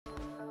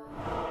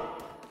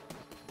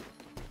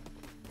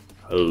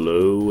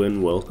Hello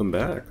and welcome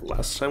back.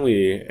 Last time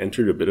we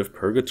entered a bit of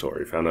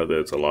purgatory, found out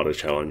there's a lot of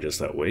challenges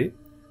that wait.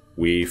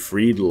 We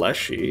freed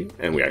Leshy,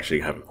 and we actually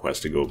have a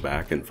quest to go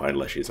back and find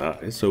Leshy's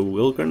eyes, so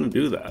we're going to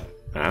do that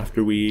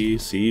after we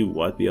see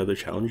what the other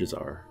challenges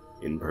are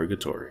in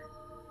purgatory.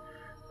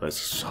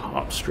 Let's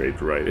hop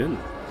straight right in.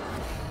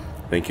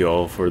 Thank you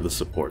all for the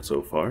support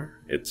so far.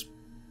 It's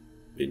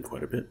been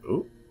quite a bit.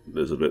 Oh,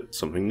 there's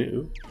something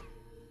new.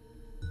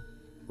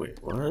 Wait,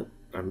 what?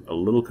 I'm a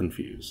little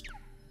confused.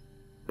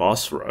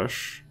 Boss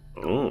Rush.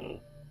 Oh.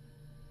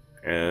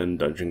 And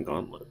Dungeon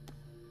Gauntlet.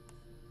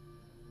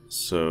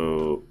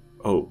 So...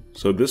 oh,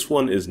 so this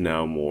one is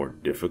now more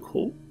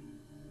difficult,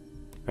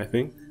 I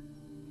think.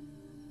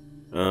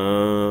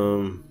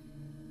 So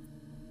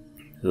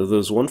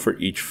there's one for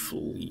each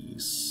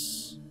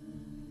fleece.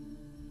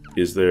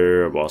 Is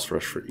there a boss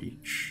rush for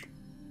each?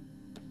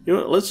 You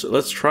know what,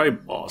 let's try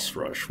boss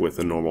rush with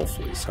a normal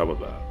fleece. How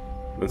about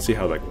that? Let's see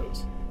how that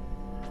goes.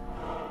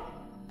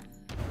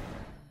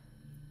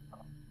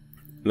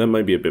 That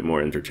might be a bit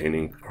more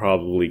entertaining.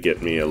 Probably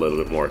get me a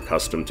little bit more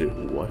accustomed to...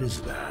 what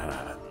is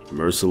that?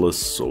 Merciless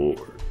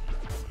Sword.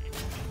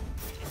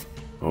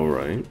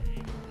 Alright.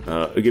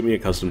 It'll get me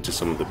accustomed to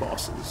some of the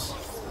bosses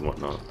and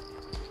whatnot.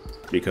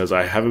 Because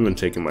I haven't been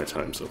taking my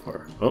time so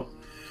far. Oh.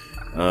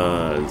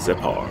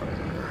 Zepar.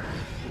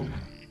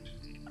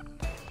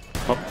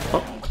 Hop,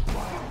 hop.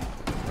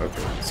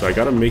 Okay, so I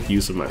gotta make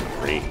use of my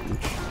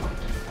range.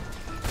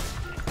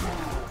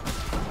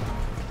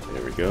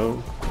 There we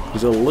go.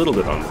 He's a little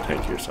bit on the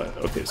tankier side.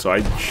 Okay, so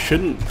I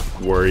shouldn't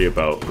worry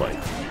about, like,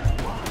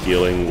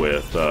 dealing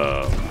with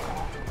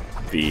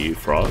the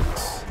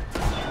frogs.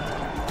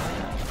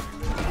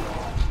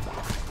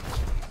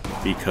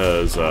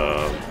 Because,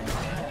 I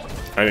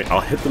mean, I'll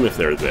hit them if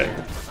they're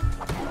there.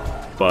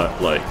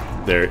 But, like,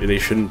 they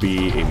shouldn't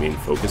be a main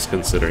focus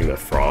considering that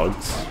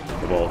frogs,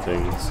 of all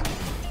things.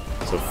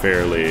 So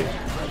fairly,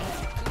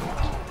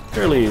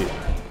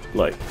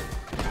 like,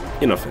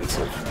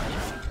 inoffensive.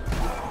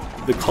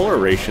 The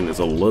coloration is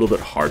a little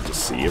bit hard to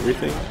see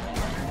everything.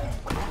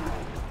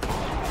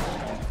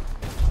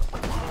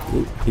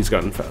 Ooh, he's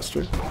gotten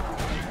faster.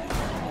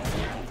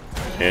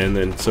 And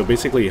then, so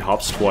basically he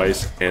hops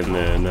twice and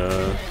then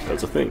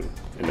does a thing.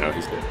 And now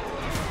he's dead.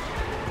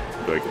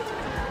 Very good.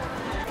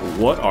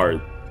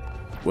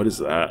 What is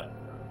that?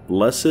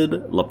 Blessed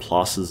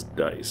LESHY'S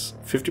dice.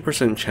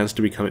 50% chance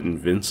to become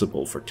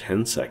invincible for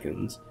 10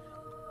 seconds.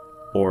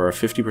 Or a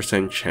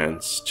 50%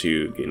 chance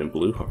to gain a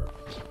blue heart.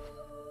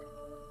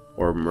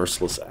 Or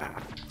Merciless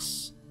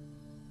Axe.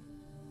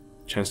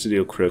 Chance to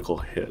deal critical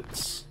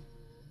hits.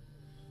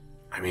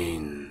 I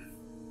mean...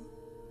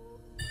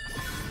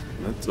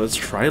 Let's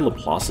try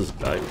LESHY'S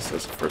dice.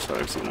 That's the first time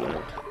I've seen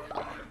that.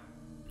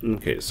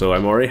 Okay, so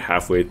I'm already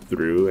halfway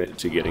through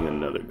to getting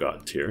another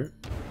god tier.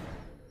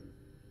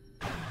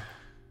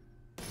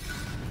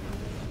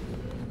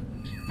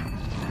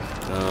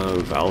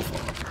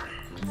 Valvar.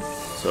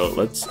 So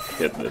let's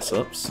hit this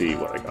up, see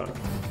what I got.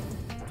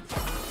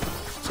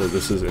 So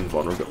this is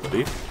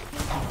invulnerability.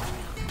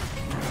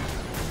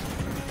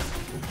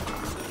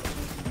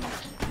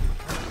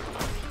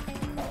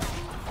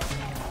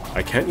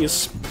 I can't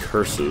use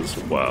curses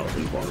while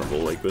invulnerable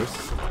like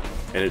this,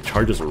 and it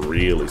charges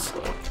really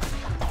slow.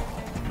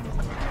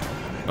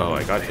 Oh,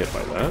 I got hit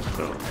by that?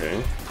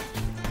 Okay.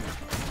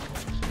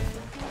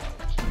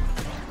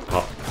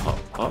 Hop, hop,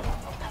 hop.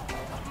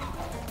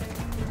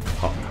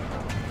 Hop.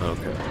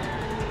 Okay.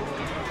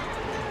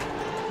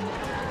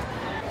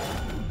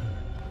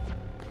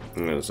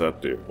 What does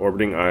that do?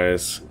 Orbiting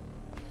eyes.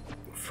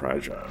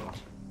 Fragile.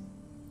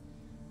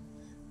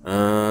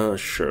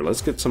 Sure,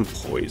 let's get some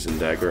poison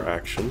dagger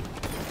action.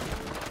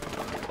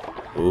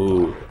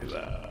 Ooh, look at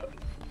that.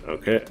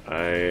 Okay,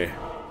 I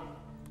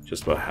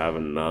just about have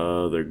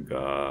another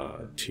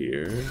god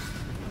tier.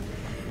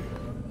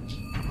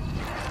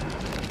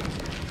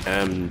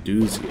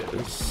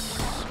 Amdusius.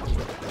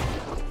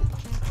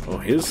 Oh,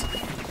 his...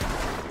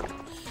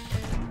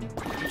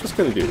 just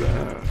gonna do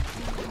that.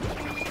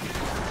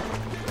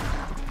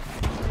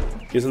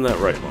 Isn't that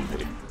right,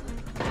 Lumpy?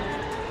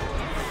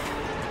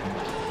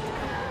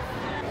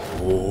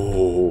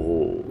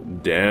 Oh,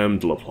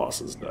 damned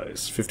LESHY'S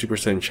dice.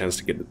 50% chance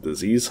to get a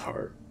disease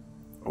heart.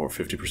 Or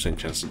 50%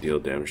 chance to deal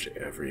damage to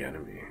every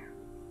enemy.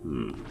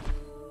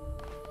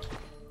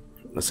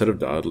 A set of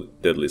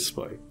deadly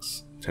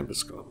spikes.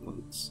 Tempest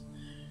gauntlets.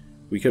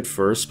 Weak at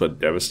first, but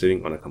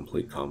devastating on a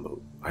complete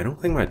combo. I don't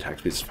think my attack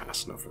speed is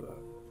fast enough for that.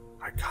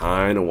 I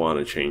kinda want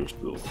to change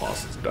the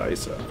LESHY'S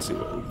dice out and see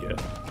what we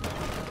get.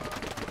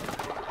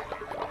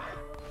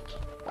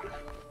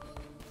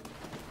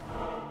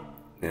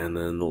 And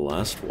then the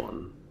last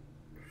one.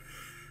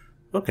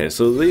 Okay,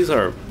 so these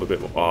are a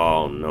bit more...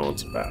 oh no,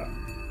 it's bad.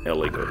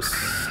 Eligos.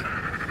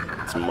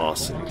 It's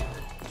mossy.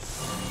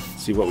 Let's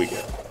see what we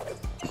get.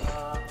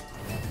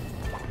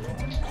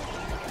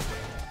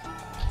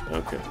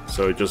 Okay,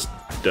 so it just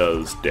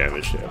does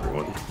damage to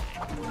everyone.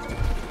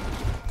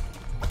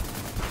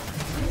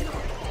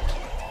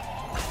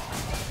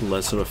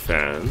 Less of a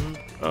fan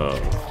of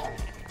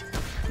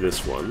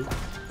this one.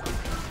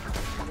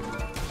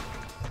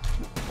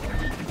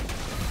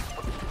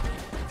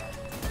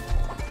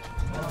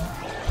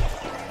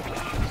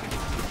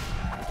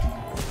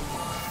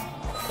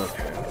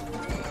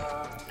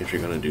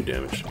 actually gonna do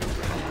damage to me.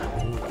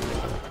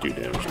 Do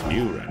damage to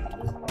you, right?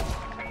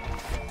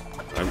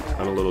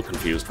 I'm a little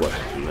confused what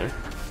happened there.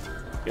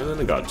 And then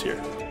a god tier.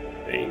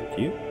 Thank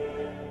you.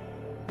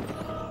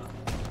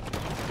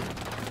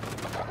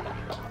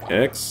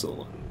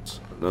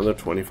 Excellent. Another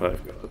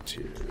 25 god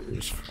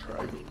tiers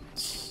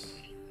fragments.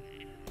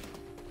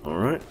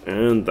 Alright,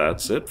 and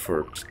that's it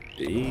for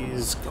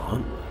today's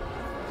gauntlet.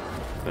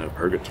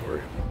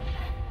 Purgatory.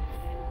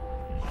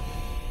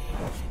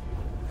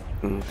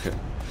 Okay.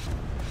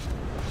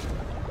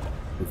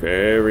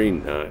 Very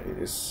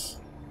nice.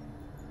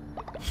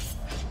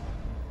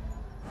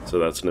 So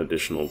that's an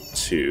additional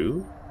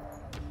 2.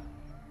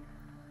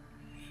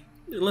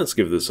 Let's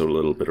give this a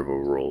little bit of a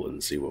roll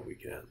and see what we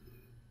get,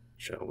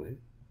 shall we?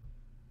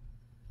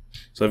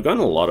 So I've gotten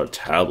a lot of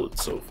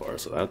tablets so far,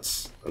 so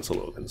that's a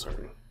little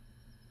concerning.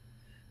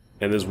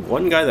 And there's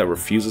one guy that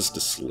refuses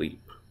to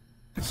sleep,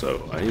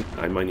 so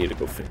I might need to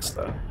go fix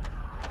that.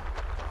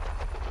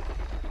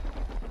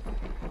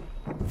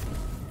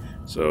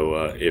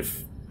 So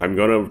if I'm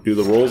gonna do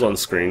the rolls on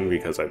screen,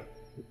 because I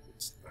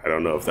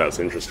don't know if that's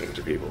interesting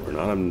to people or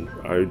not.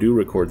 I do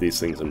record these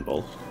things in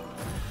bulk,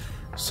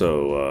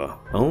 so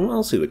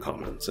I'll see the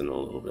comments in a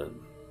little bit.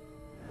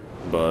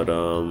 But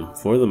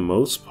for the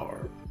most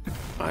part,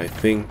 I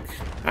think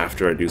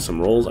after I do some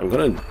rolls, I'm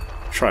gonna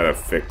try to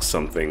fix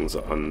some things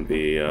on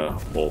the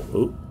well.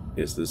 Oh,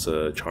 is this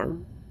a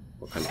charm?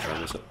 What kind of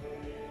charm is it?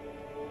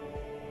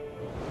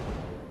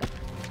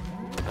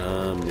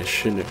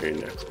 Missionary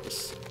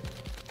necklace.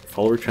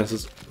 Follower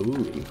chances.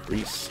 Ooh,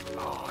 increase.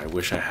 Oh, I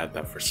wish I had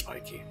that for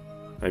Spiky.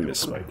 I miss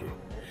Spiky.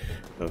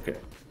 Okay.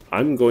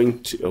 I'm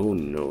going to... Oh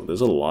no, there's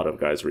a lot of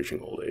guys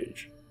reaching old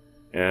age.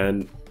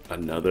 And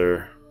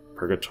another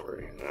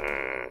purgatory.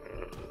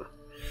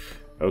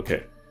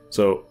 Okay.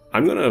 So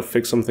I'm gonna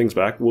fix some things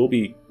back.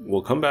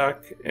 We'll come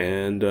back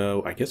and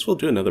I guess we'll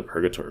do another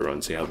purgatory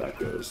run, see how that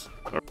goes.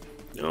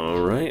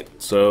 Alright,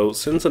 so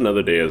since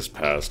another day has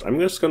passed, I'm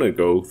just gonna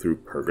go through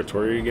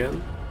purgatory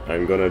again.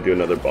 I'm gonna do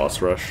another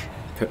boss rush,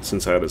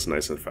 since that is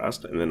nice and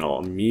fast, and then I'll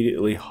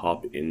immediately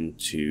hop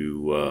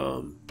into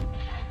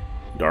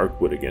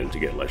Darkwood again to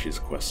get Leshy's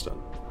quest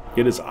done.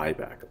 Get his eye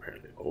back,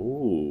 apparently.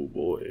 Oh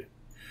boy.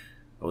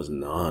 I was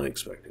not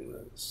expecting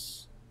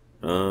this.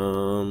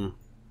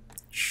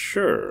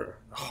 Sure.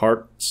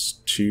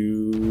 Hearts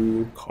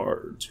 2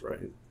 cards,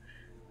 right?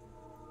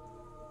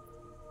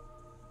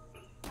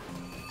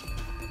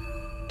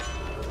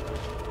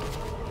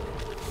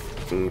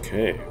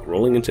 Okay,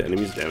 rolling into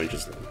enemies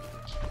damages them.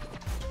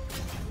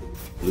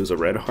 Lose a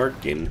red heart,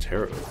 gain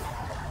tarot.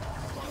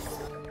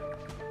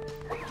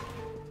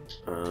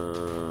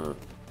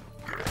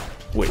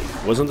 Wait,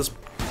 wasn't this...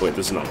 Wait,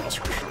 this is not boss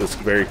rush. This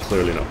is very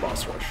clearly not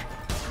boss rush.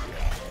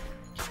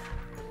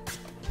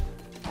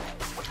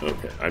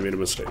 Okay, I made a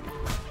mistake.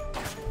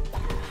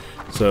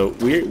 So,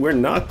 we're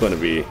not going to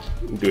be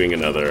doing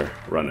another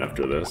run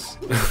after this.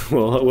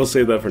 Well, we'll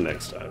save that for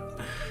next time.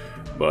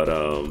 But,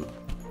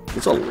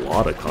 there's a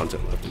lot of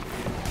content left in the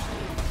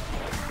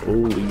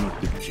game. Holy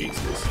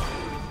Jesus.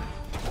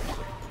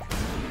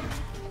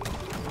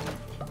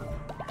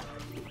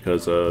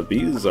 Because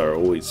these are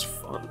always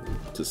fun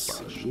to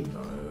see.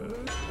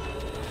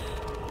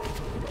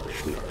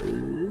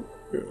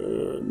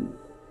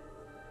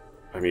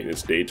 I mean,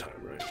 it's daytime,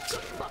 right?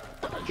 So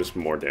just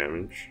more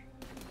damage.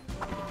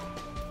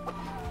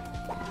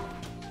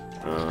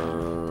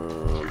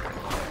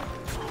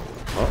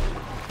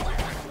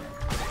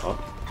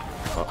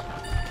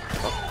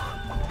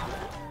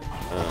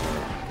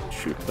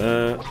 Shoot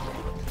that.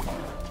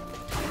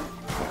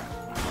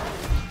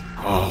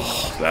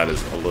 Oh, that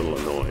is a little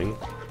annoying.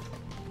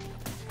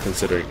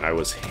 Considering I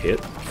was hit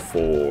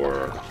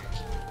for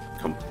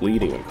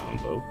completing a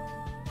combo.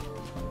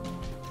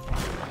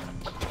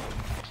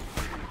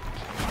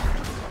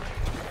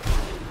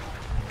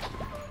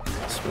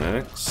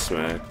 Smack,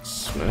 smack,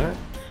 smack.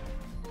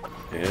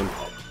 And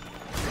pop.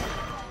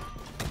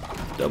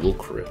 Double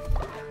crit.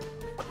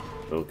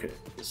 Okay,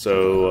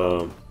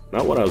 so,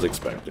 not what I was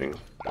expecting.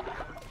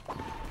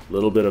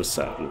 Little bit of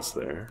sadness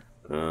there.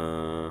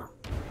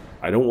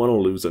 I don't want to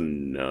lose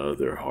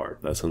another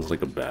heart. That sounds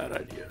like a bad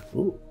idea.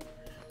 Ooh,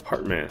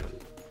 Heartman.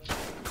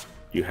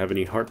 Do you have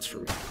any hearts for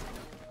me?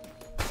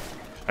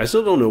 I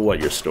still don't know what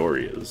your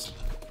story is.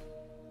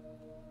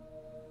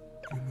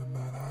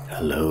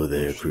 Hello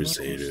there,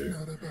 Crusader.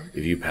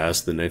 If you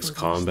pass the next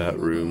combat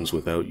rooms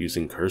without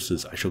using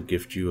curses, I shall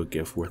gift you a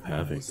gift worth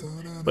having.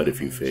 But if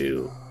you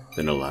fail,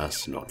 then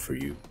alas, not for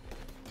you.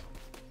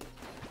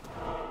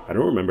 I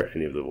don't remember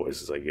any of the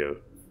voices I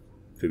give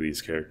to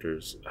these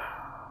characters.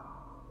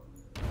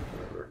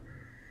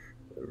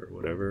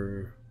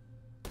 Whatever.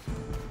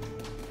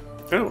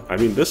 Oh, I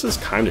mean, this is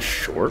kind of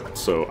short,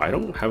 so I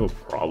don't have a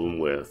problem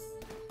with...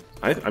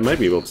 I might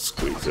be able to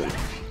squeeze it.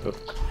 Oh.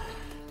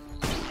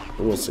 But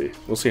we'll see.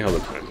 We'll see how the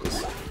time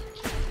is.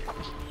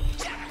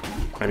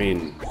 I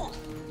mean,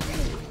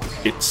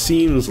 it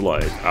seems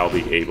like I'll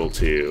be able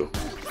to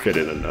fit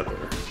in another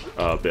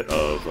bit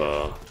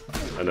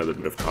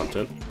of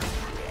content.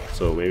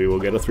 So maybe we'll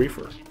get a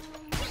 3-fer.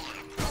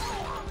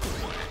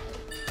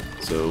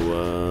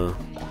 So,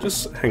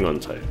 just hang on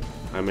tight.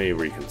 I may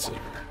reconsider.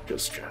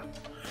 Just chat.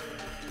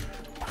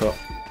 Hop,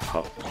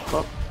 hop,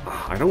 hop.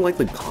 I don't like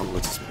the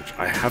gauntlets as much.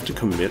 I have to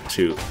commit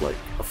to, like,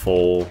 a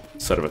full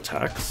set of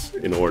attacks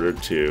in order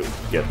to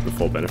get the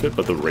full benefit,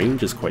 but the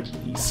range is quite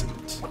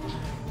decent.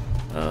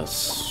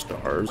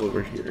 Stars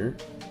over here.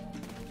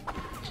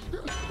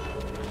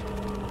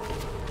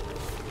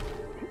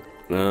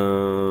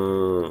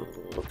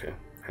 Okay.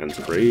 Hands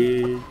of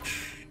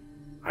Rage.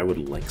 I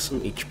would like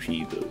some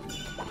HP, though.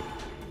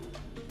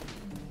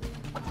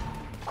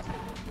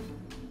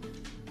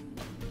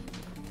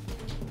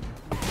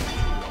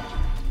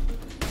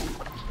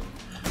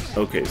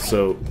 Okay,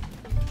 so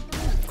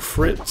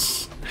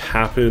crits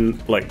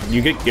happen, like,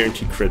 you get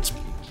guaranteed crits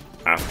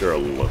after a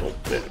little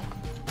bit.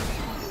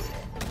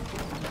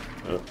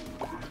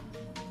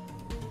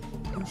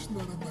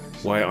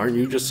 Why aren't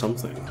you just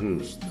something?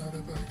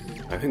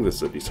 I think this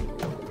is a decent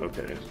one.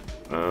 Okay.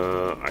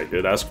 I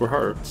did ask for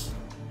hearts.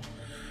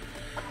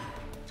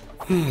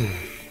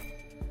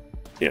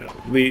 Yeah,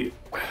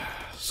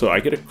 so I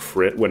get a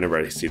crit whenever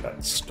I see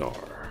that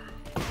star.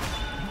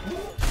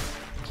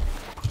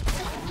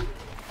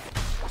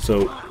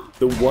 So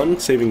the one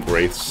saving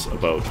grace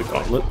about the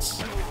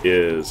gauntlets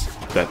is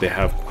that they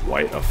have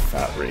quite a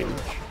fat range.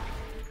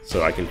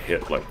 So I can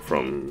hit like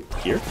from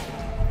here.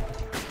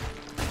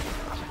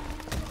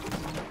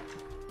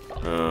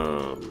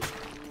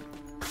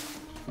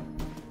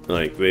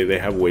 Like they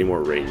have way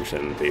more range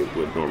than they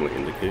would normally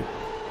indicate.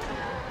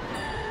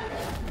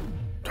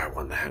 Do I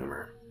want the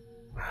hammer?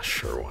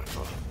 Sure, why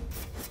not?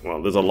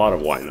 Well, there's a lot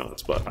of why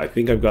nots, but I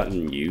think I've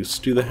gotten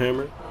used to the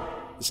hammer.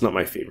 It's not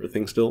my favorite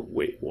thing still.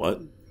 Wait,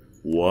 what?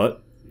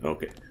 What?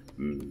 Okay.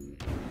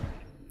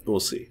 We'll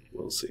see.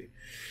 We'll see.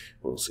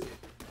 We'll see.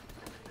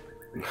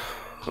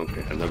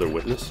 Okay, another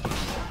witness.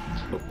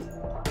 Oh.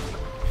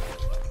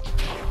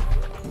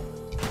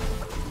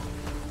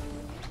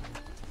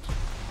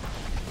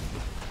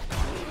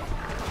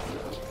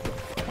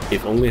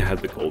 If only I had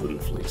the golden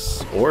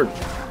fleece. Or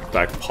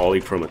back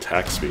polychrome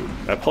attack speed.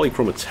 That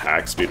polychrome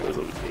attack speed was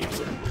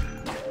amazing.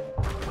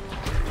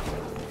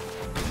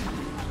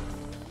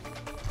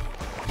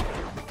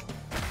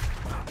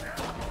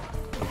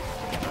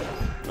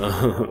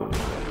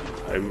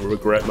 I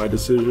regret my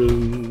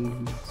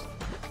decisions.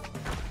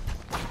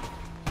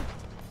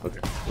 Okay,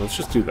 let's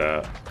just do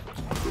that.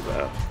 Do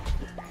that.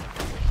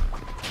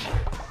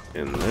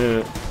 And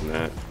that. And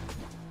that.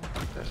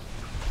 That.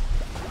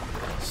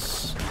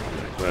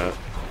 Like that.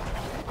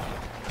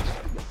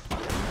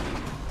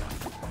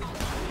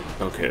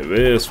 Okay,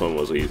 this one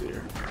was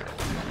easier.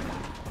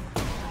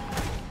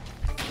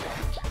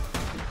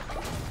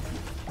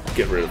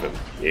 Get rid of him.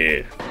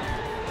 Yeah.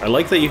 I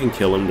like that you can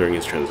kill him during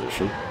his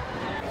transition.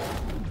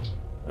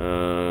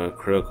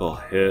 Critical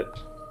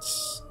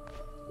hits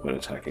when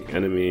attacking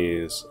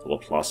enemies.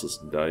 Laplace's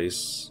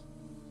dice.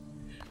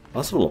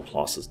 Lots of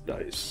Laplace's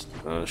dice.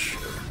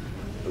 Sure.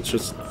 Let's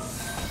just...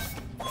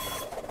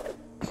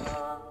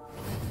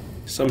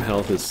 Some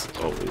health is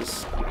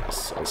always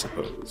nice, I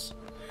suppose.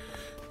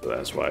 But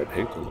that's why I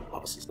picked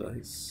Laplace's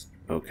dice.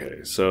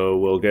 Okay, so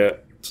we'll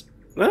get...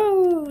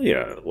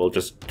 yeah, we'll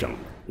just jump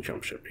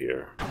ship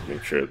here.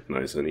 Make sure it's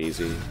nice and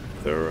easy,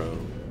 thorough.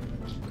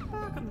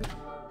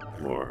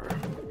 More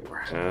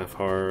half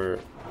heart,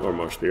 or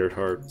more spirit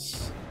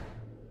hearts.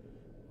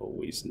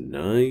 Always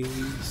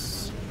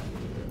nice.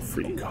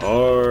 Free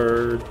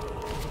card.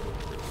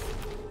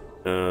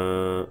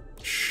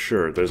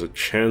 Sure, there's a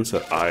chance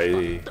that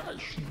I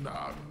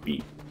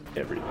beat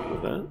everything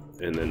with that.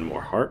 And then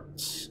more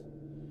hearts.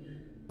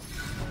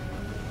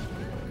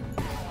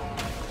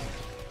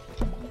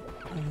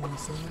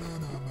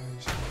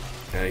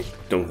 I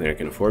don't think I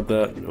can afford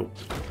that. Nope.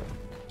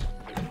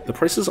 The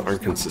prices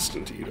aren't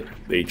consistent either.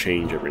 They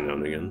change every now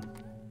and again.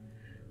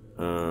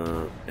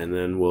 And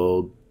then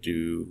we'll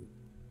do...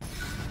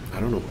 I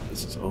don't know what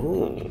this is.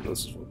 Oh,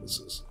 this is what this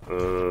is.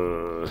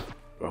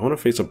 I want to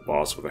face a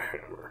boss with a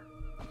hammer.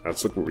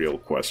 That's the real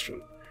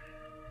question.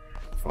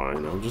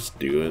 Fine, I'll just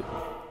do it.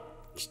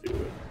 Just do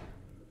it.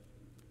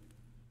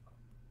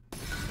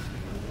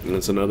 And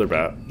it's another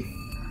bat.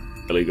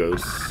 Ellie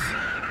goes.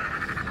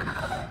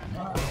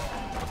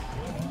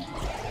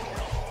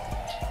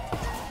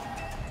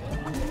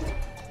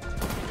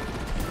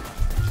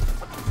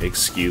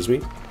 Excuse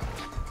me?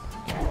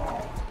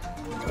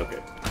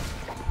 Okay.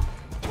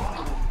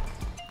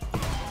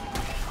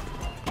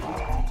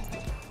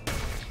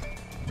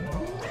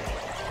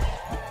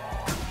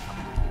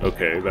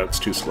 Okay, that's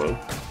too slow.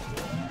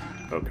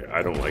 Okay,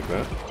 I don't like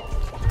that.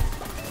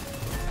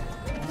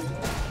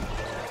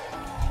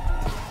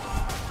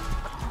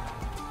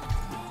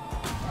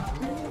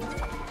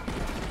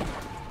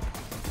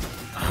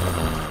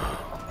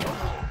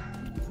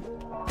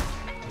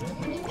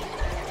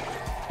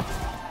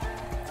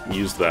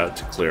 Use that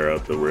to clear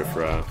out the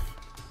riffraff.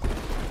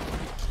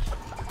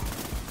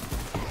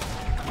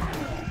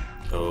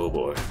 Oh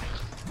boy.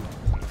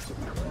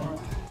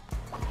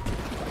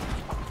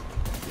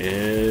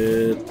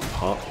 And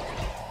pop.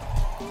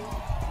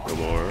 No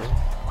more.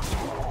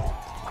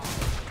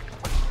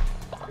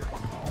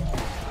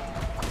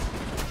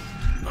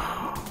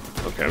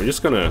 Okay, I'm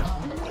just gonna...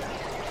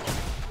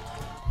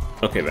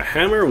 Okay, the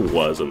hammer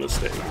was a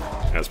mistake,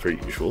 as per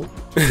usual.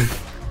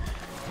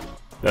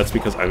 That's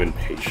because I'm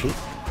impatient.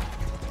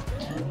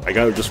 I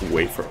gotta just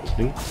wait for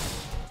opening.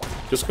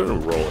 Just gonna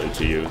roll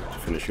into you to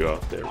finish you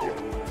off. There we go.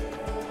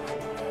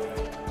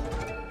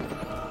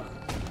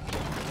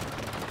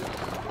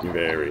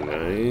 Very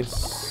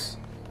nice.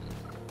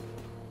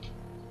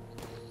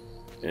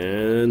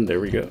 And there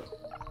we go.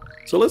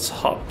 So let's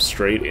hop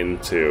straight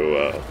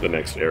into the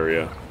next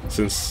area,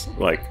 since,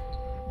 like,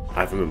 I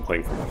haven't been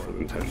playing for more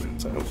than 10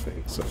 minutes, I don't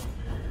think, so...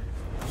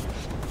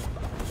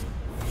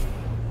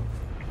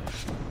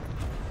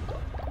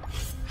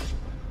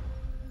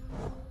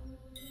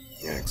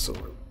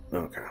 Excellent.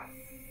 Okay.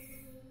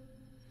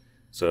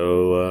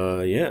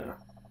 So, yeah.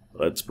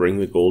 Let's bring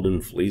the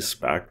Golden Fleece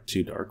back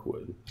to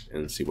Darkwood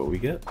and see what we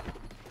get.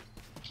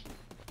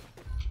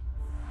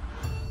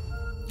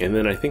 And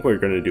then I think we're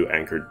going to do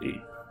Anchored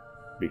Deep,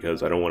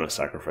 because I don't want to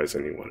sacrifice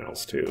anyone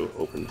else to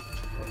open.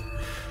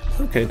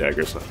 Okay,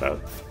 dagger's not bad.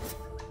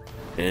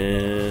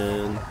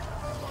 And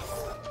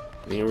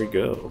there we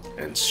go.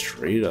 And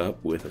straight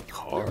up with a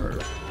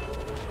card.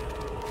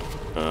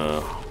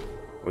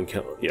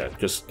 Yeah,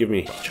 just give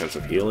me a chance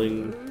of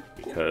healing,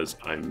 because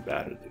I'm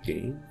bad at the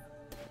game.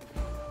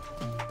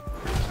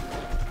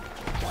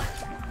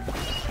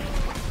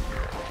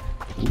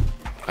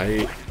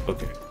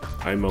 Okay,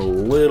 I'm a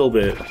little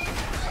bit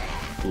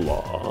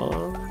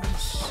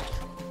lost.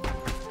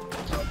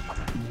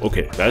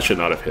 Okay, that should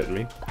not have hit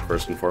me,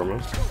 first and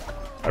foremost.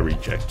 I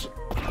reject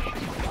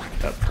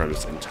that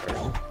premise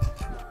entirely.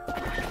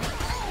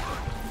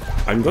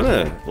 I'm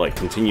gonna, like,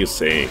 continue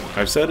saying,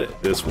 I've said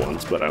this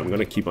once, but I'm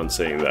gonna keep on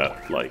saying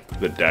that, like,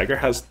 the dagger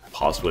has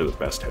possibly the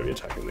best heavy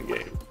attack in the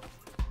game.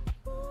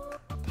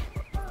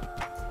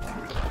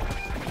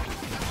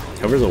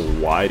 Covers a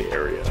wide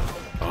area.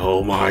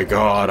 Oh my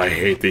god, I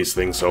hate these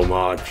things so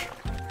much.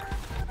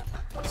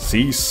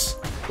 Cease.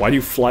 Why do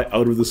you fly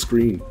out of the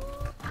screen?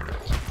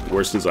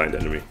 Worst designed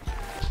enemy.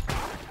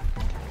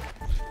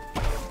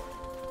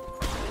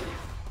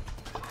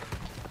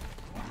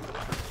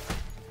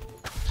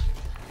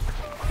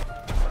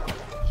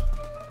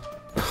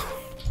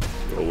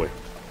 Go away.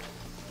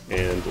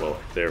 And, well,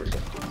 there we go.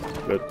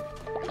 Good.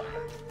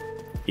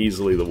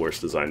 Easily the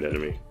worst designed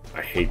enemy.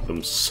 I hate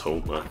them so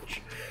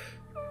much.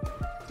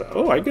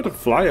 Oh, I get to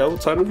fly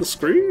outside of the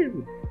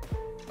screen!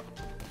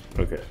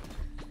 Okay.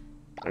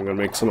 I'm gonna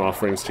make some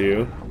offerings to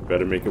you.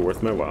 Better make it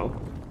worth my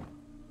while.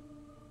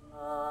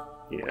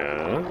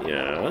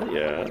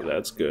 Yeah,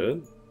 that's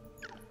good.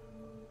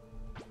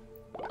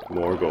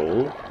 More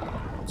gold.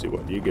 Let's see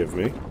what you give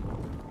me.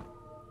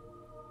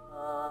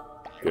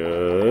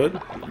 Good,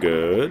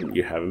 good.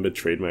 You haven't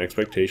betrayed my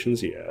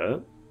expectations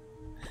yet.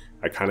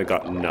 I kinda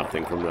got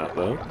nothing from that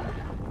though.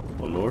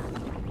 One more.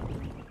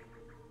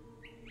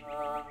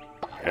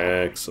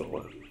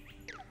 Excellent.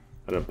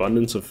 An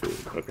abundance of food.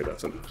 Okay,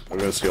 that's enough. I'm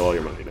gonna steal all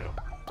your money now.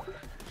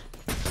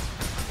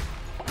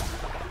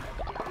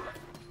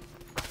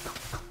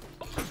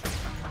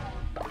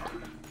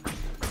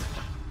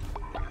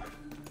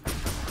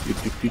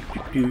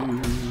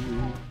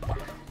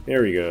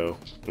 There we go.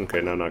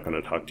 Okay, now I'm not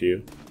gonna talk to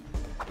you.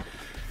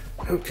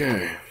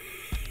 Okay.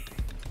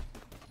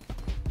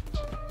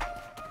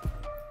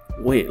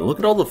 Wait, look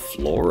at all the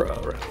flora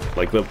around.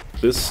 Like,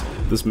 this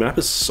map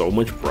is so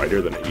much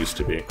brighter than it used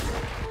to be.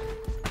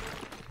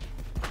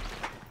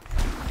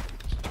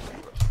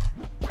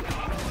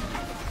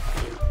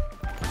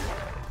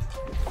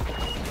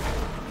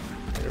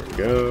 There we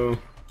go.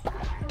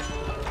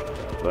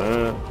 Got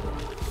that.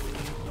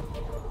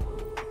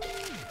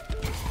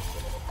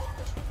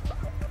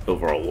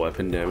 Overall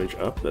weapon damage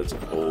up, that's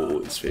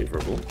always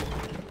favorable.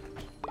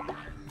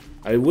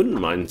 I wouldn't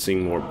mind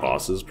seeing more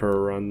bosses per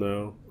run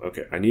though.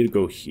 Okay, I need to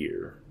go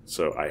here.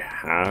 So I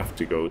have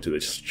to go to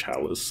this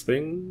chalice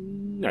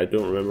thing. I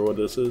don't remember what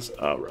this is.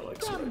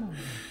 Relics.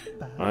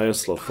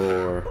 Ias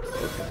LaFour.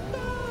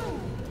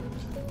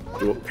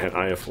 Okay. Can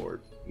I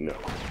afford? No.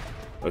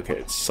 Okay,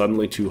 it's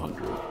suddenly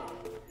 200.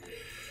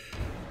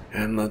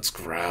 And let's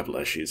grab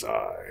Leshy's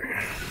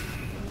Eye.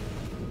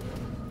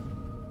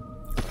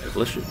 I have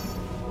Leshy.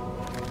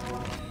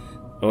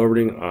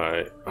 Orbiting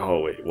Eye. Oh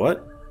wait,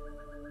 what?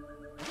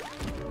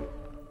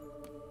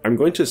 I'm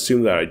going to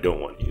assume that I don't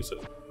want to use it.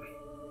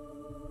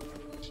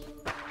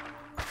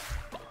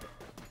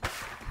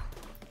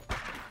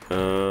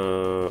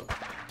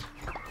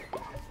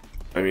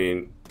 I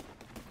mean,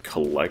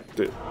 collect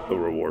it, the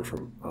reward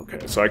from...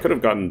 Okay, so I could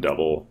have gotten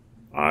double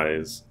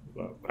eyes.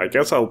 But I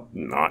guess I'll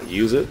not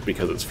use it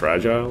because it's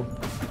fragile.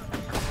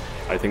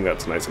 I think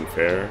that's nice and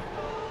fair.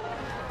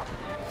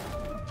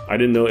 I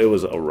didn't know it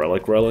was a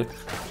relic.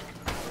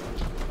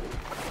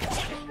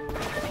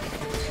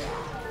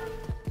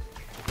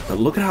 But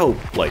look at how,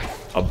 like,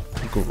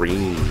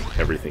 green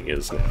everything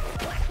is now.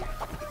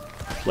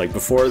 Like,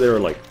 before there were,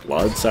 like,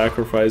 blood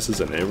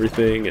sacrifices and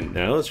everything, and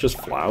now it's just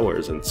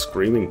flowers and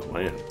screaming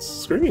plants.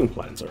 Screaming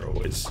plants are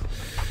always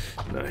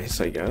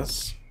nice, I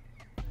guess.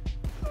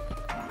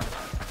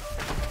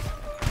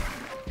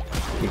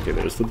 Okay,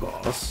 there's the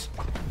boss.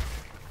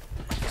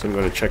 So I'm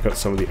going to check out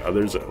some of the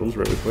other zones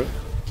really quick.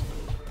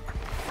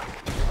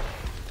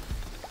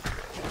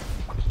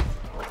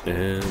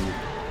 And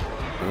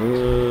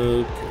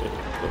okay,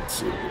 let's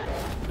see.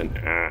 An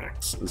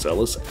axe,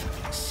 zealous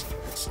axe.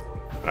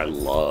 I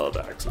love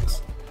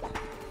axes.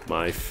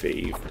 My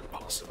favorite,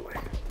 possibly.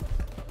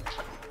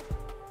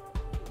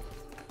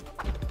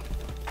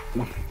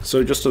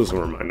 So just as a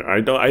reminder,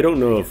 I don't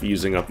know if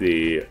using up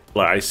the,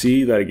 like, I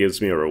see that it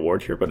gives me a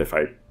reward here, but if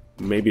I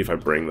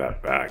bring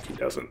that back, he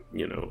doesn't,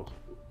 you know,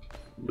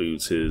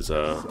 lose his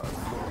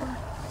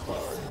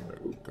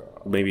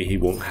maybe he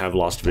won't have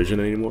lost vision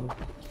anymore.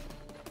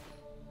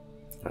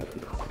 I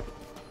don't know.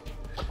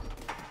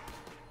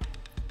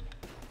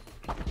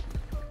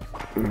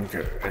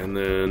 Okay, and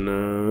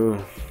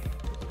then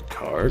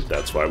card.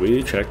 That's why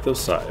we check the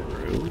side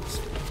rooms.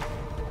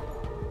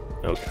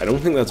 Okay, I don't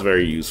think that's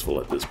very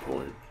useful at this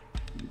point,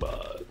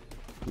 but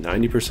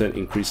 90%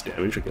 increased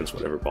damage against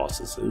whatever boss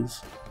this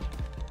is.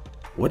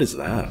 What is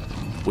that?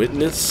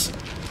 Witness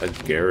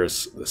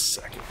Agaris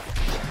II.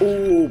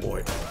 Oh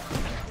boy.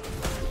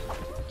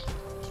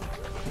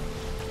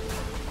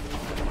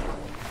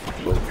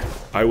 Okay.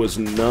 I was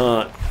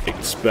not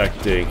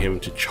expecting him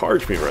to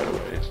charge me right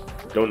away.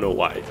 Don't know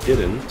why it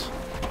didn't.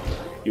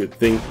 You'd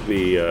think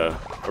the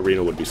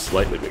arena would be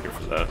slightly bigger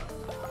for that.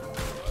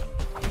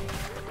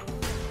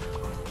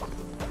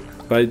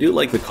 But I do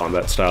like the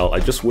combat style. I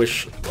just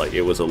wish like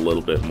it was a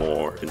little bit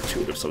more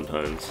intuitive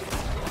sometimes.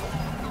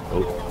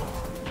 Oh.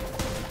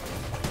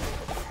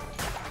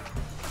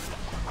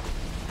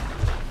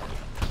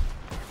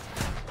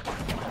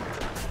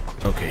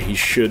 Okay, he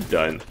should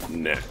die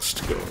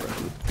next go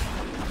around.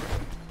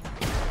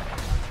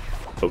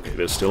 Okay,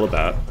 there's still a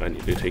bat. I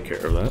need to take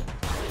care of that.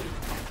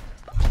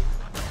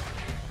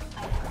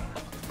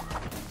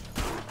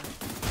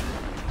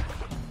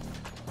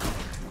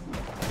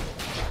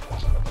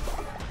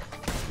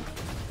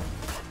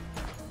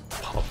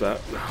 Pop that.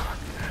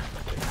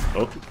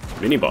 Oh,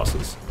 mini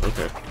bosses.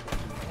 Okay.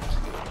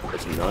 I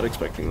was not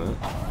expecting that.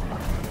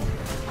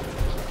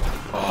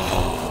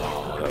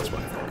 Oh, that was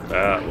my fault.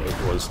 That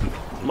was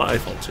my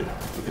fault too.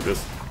 Look at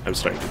this. I'm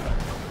starting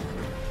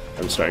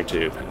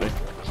to panic.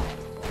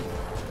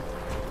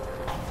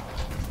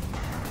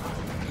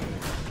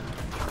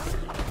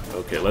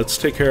 Okay, let's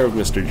take care of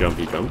Mr.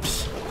 Jumpy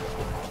Jumps.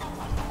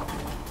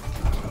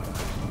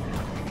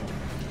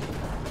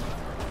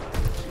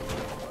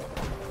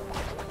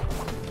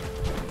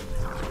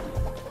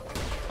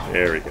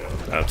 There we go,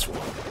 that's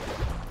one.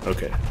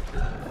 Okay.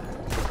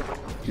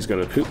 He's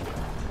gonna poop.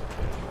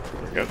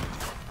 There we go.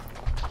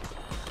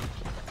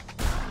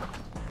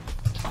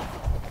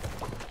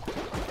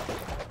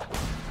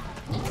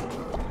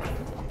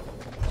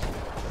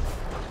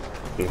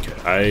 Okay,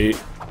 I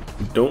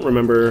don't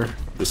remember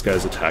this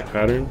guy's attack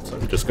pattern, so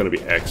I'm just going to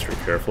be extra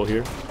careful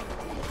here.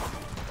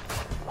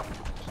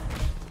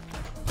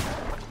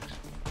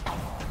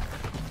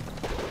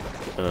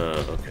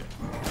 Okay.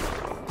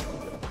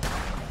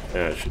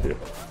 Yeah, I should do it.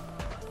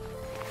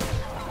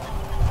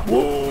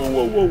 Whoa,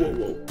 whoa, whoa, whoa,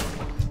 whoa.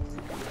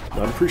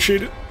 Not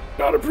appreciate it.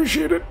 Not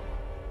appreciate it.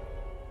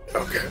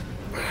 Okay.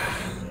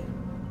 I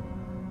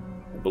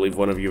believe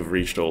one of you have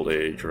reached old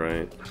age,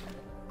 right?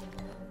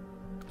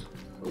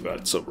 Oh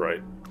god, so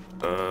bright.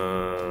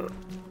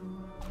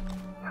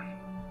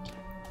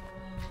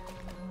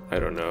 I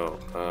don't know.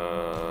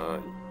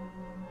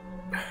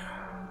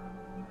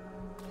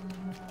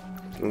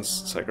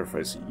 Let's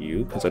sacrifice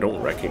you, because I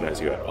don't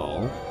recognize you at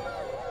all.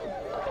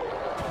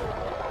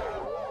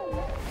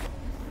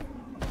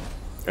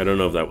 I don't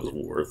know if that was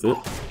worth it.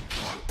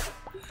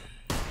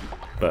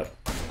 But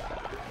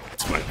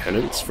it's my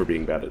penance for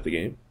being bad at the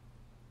game.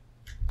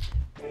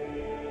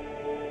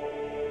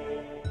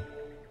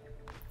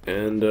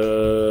 And,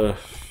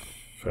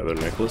 feather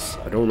necklace.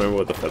 I don't remember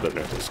what the feather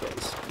necklace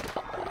does.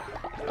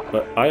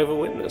 But Eye of a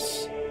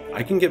Witness.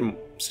 I can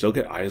still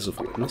get Eyes of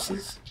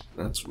Witnesses?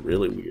 That's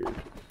really weird.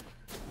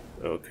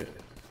 Okay.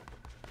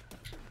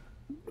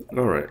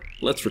 Alright,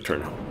 let's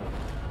return home.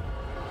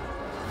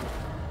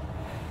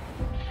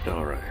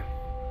 Alright.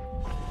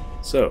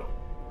 So,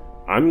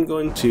 I'm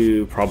going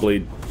to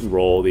probably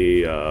roll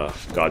the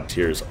God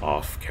tiers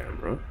off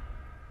camera.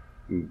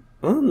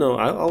 Oh no,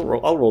 I'll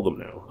roll them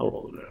now. I'll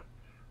roll them now.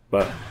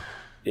 But,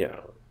 yeah,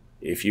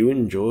 if you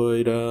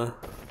enjoyed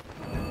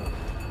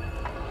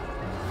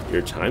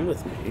your time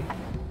with me,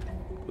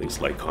 please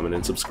like, comment,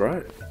 and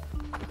subscribe.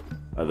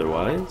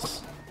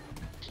 Otherwise,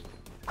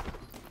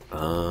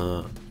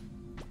 well,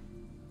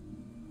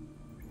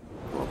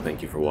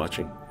 thank you for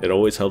watching. It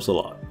always helps a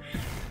lot.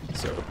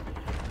 So,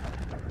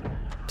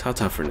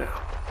 ta-ta for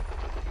now.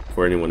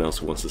 For anyone else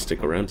who wants to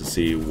stick around to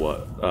see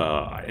what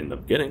I end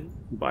up getting,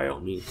 by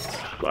all means.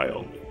 By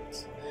all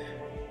means.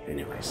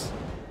 Anyways.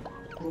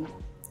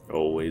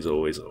 Always,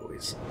 always,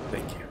 always.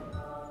 Thank you.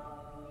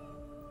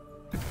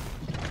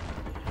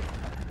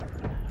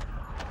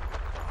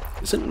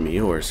 Isn't me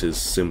or is his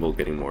symbol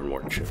getting more and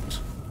more chipped?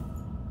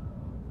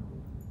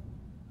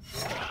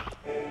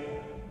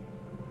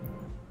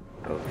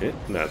 Okay,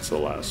 that's the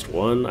last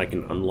one. I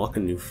can unlock a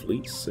new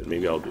fleece, and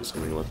maybe I'll do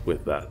something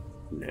with that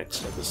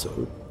next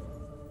episode.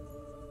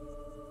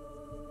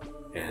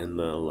 And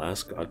the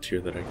last god tier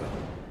that I got.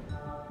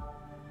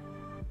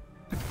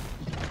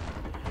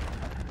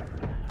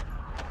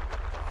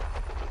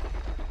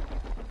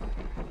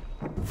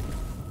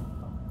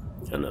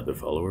 Another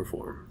follower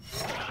form.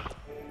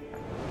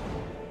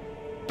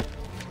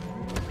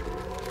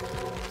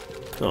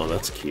 Oh,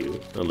 that's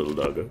cute. A little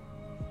doggo.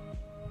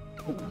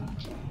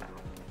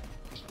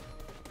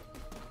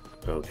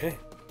 Okay.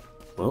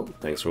 Well,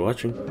 thanks for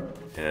watching,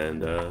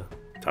 and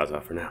ta-ta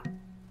for now.